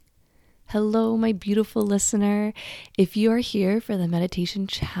Hello, my beautiful listener. If you are here for the meditation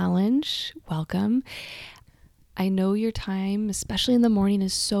challenge, welcome. I know your time, especially in the morning,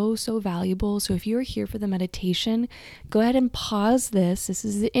 is so valuable. So if you are here for the meditation, go ahead and pause this. This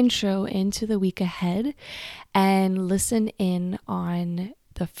is the intro into the week ahead, and listen in on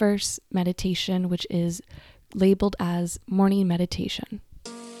the first meditation, which is labeled as morning meditation.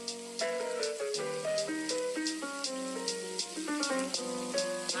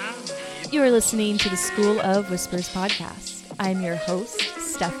 You are listening to the School of Whispers podcast. I'm your host,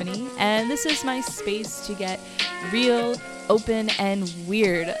 Stephanie, and this is my space to get real, open, and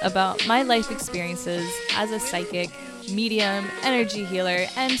weird about my life experiences as a psychic, medium, energy healer,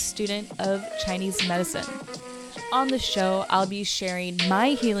 and student of Chinese medicine. On the show, I'll be sharing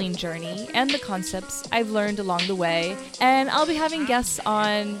my healing journey and the concepts I've learned along the way, and I'll be having guests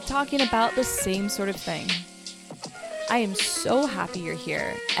on talking about the same sort of thing. I am so happy you're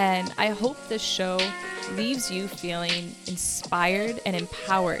here, and I hope this show leaves you feeling inspired and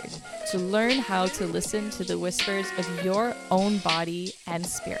empowered to learn how to listen to the whispers of your own body and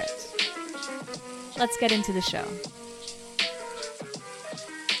spirit. Let's get into the show.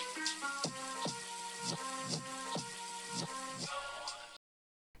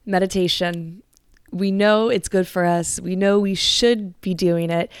 Meditation. We know it's good for us. We know we should be doing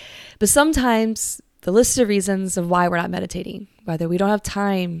it, but sometimes the list of reasons of why we're not meditating, whether we don't have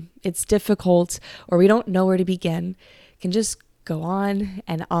time, it's difficult, or we don't know where to begin, can just go on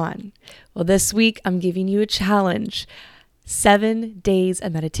and on. Well, this week I'm giving you a challenge, 7 days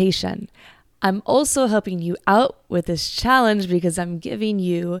of meditation. I'm also helping you out with this challenge because I'm giving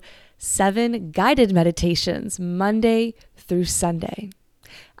you 7 guided meditations, Monday through Sunday.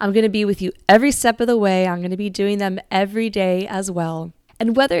 I'm going to be with you every step of the way. I'm going to be doing them every day as well.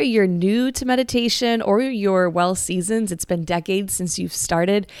 And whether you're new to meditation or you're well seasoned, it's been decades since you've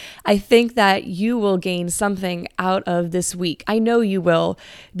started, I think that you will gain something out of this week. I know you will,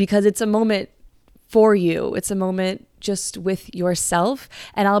 because it's a moment for you. It's a moment just with yourself,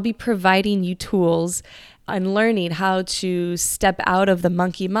 and I'll be providing you tools and learning how to step out of the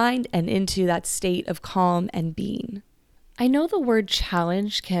monkey mind and into that state of calm and being. I know the word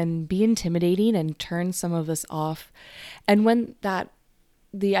challenge can be intimidating and turn some of us off. And when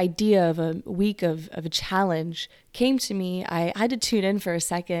the idea of a week of a challenge came to me, I had to tune in for a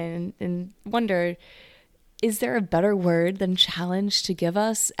second and wonder, is there a better word than challenge to give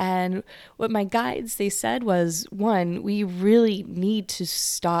us? And what my guides, they said was, one, we really need to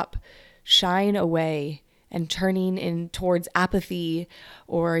stop shying away and turning in towards apathy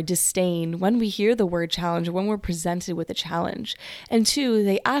or disdain when we hear the word challenge, when we're presented with a challenge. And two,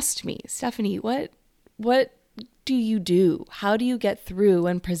 they asked me, Stephanie, what do you do? How do you get through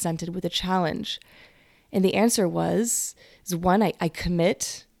when presented with a challenge? And the answer was one, I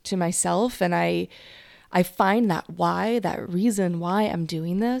commit to myself, and I find that reason why I'm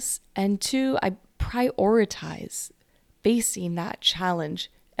doing this. And two, I prioritize facing that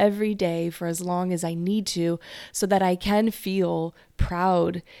challenge every day for as long as I need to, so that I can feel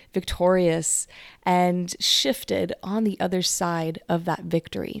proud, victorious, and shifted on the other side of that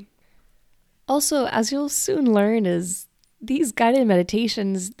victory. Also, as you'll soon learn, is these guided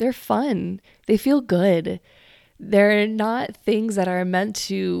meditations, they're fun. They feel good. They're not things that are meant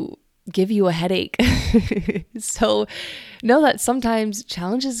to give you a headache. So know that sometimes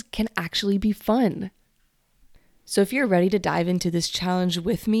challenges can actually be fun. So if you're ready to dive into this challenge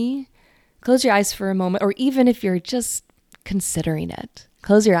with me, close your eyes for a moment, or even if you're just considering it,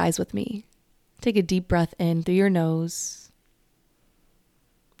 close your eyes with me. Take a deep breath in through your nose.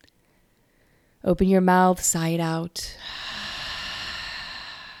 Open your mouth, sigh it out.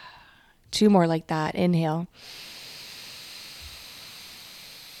 2 more like that. Inhale.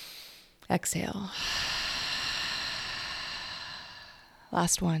 Exhale.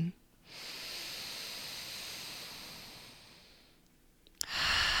 Last one.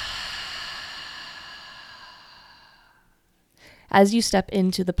 As you step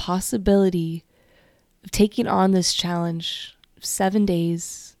into the possibility of taking on this challenge of 7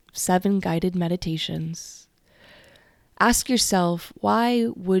 days, 7 guided meditations, ask yourself, why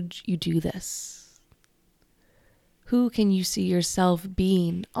would you do this? Who can you see yourself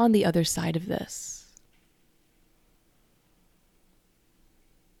being on the other side of this?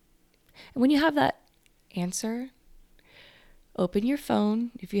 And when you have that answer, open your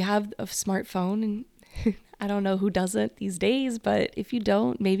phone. If you have a smartphone, and I don't know who doesn't these days, but if you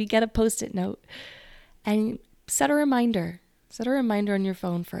don't, maybe get a Post-it note and set a reminder. Set a reminder on your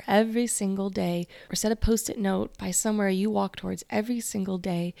phone for every single day, or set a Post-it note by somewhere you walk towards every single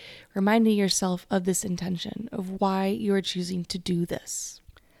day, reminding yourself of this intention, of why you are choosing to do this.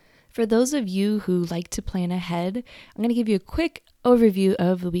 For those of you who like to plan ahead, I'm going to give you a quick overview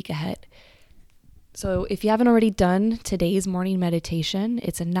of the week ahead. So if you haven't already done today's morning meditation,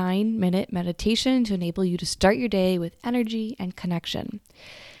 it's a 9-minute meditation to enable you to start your day with energy and connection.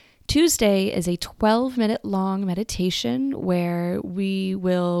 Tuesday is a 12-minute long meditation where we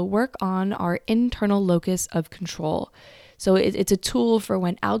will work on our internal locus of control. So it's a tool for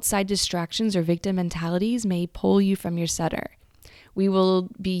when outside distractions or victim mentalities may pull you from your center. We will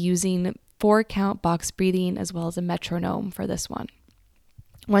be using 4-count box breathing as well as a metronome for this one.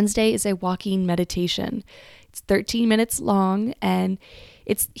 Wednesday is a walking meditation. It's 13 minutes long, and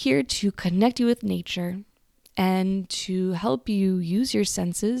it's here to connect you with nature and to help you use your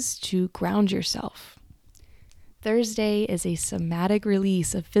senses to ground yourself. Thursday is a somatic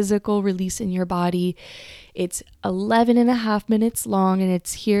release, a physical release in your body. It's 11 and a half minutes long, and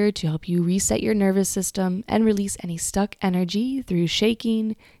it's here to help you reset your nervous system and release any stuck energy through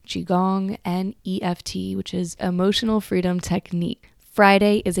shaking, Qigong, and EFT, which is emotional freedom technique.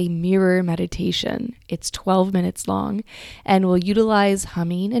 Friday is a mirror meditation. It's 12 minutes long and will utilize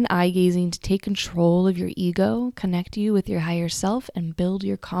humming and eye gazing to take control of your ego, connect you with your higher self, and build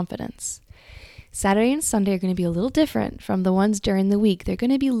your confidence. Saturday and Sunday are going to be a little different from the ones during the week. They're going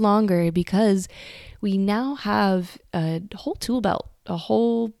to be longer because we now have a whole tool belt, a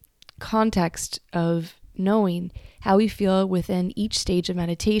whole context of knowing how we feel within each stage of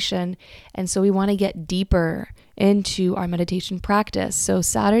meditation. And so we want to get deeper into our meditation practice. So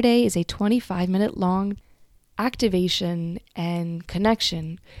Saturday is a 25-minute long activation and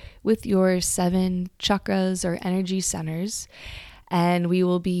connection with your 7 chakras or energy centers. And we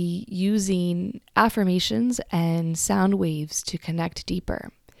will be using affirmations and sound waves to connect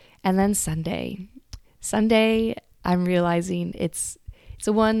deeper. And then Sunday, I'm realizing it's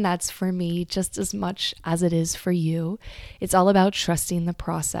a one that's for me just as much as it is for you. It's all about trusting the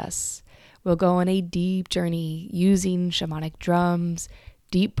process. We'll go on a deep journey using shamanic drums,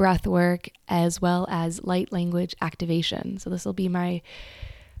 deep breath work, as well as light language activation. So this will be my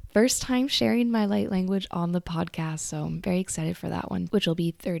first time sharing my light language on the podcast, so I'm very excited for that one, which will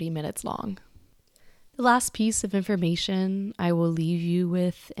be 30 minutes long. The last piece of information I will leave you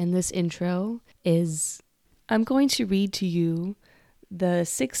with in this intro is I'm going to read to you the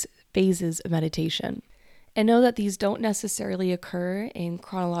 6 phases of meditation. And know that these don't necessarily occur in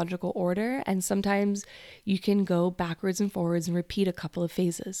chronological order, and sometimes you can go backwards and forwards and repeat a couple of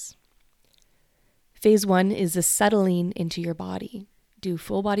phases. Phase 1 is the settling into your body. Do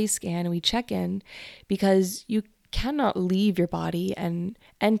full body scan, and we check in because you cannot leave your body and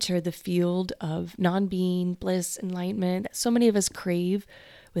enter the field of non-being, bliss, enlightenment. So many of us crave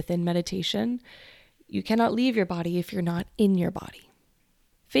within meditation. You cannot leave your body if you're not in your body.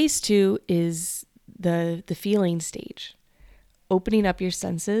 Phase 2 is the feeling stage, opening up your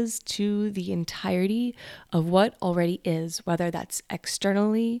senses to the entirety of what already is, whether that's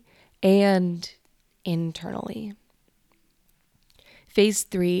externally and internally. Phase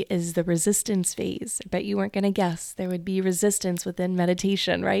 3 is the resistance phase. I bet you weren't going to guess there would be resistance within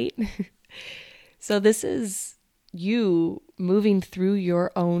meditation, right? So this is you moving through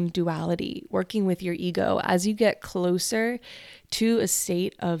your own duality, working with your ego as you get closer to a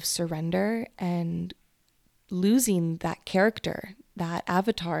state of surrender and losing that character, that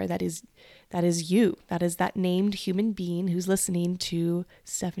avatar that is you, that is that named human being who's listening to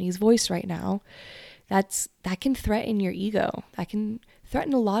Stephanie's voice right now. That can threaten your ego. That can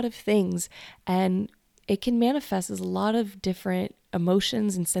threaten a lot of things, and it can manifest as a lot of different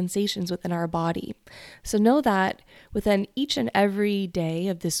emotions and sensations within our body. So know that within each and every day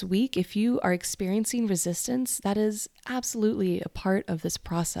of this week, if you are experiencing resistance, that is absolutely a part of this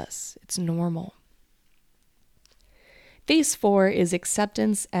process. It's normal. Phase 4 is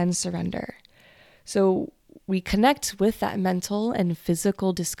acceptance and surrender. So we connect with that mental and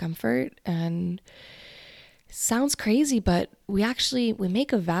physical discomfort, and it sounds crazy, but we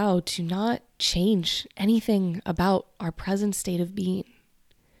make a vow to not change anything about our present state of being.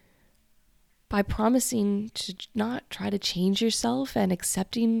 By promising to not try to change yourself and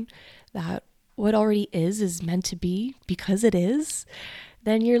accepting that what already is meant to be because it is,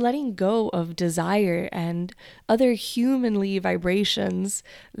 then you're letting go of desire and other humanly vibrations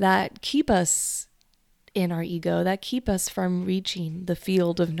that keep us in our ego, that keep us from reaching the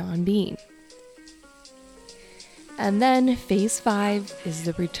field of non-being. And then phase 5 is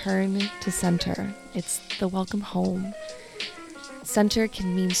the return to center. It's the welcome home. Center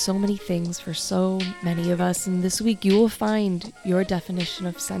can mean so many things for so many of us, and this week you will find your definition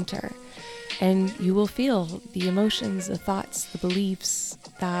of center, and you will feel the emotions, the thoughts, the beliefs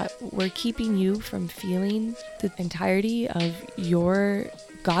that were keeping you from feeling the entirety of your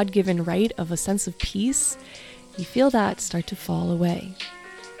God-given right of a sense of peace, you feel that start to fall away.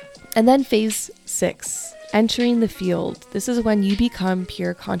 And then phase 6, entering the field. This is when you become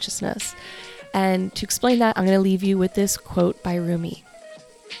pure consciousness. And to explain that, I'm going to leave you with this quote by Rumi.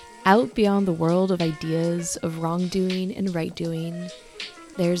 Out beyond the world of ideas of wrongdoing and right doing,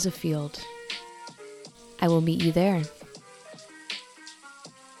 there's a field. I will meet you there.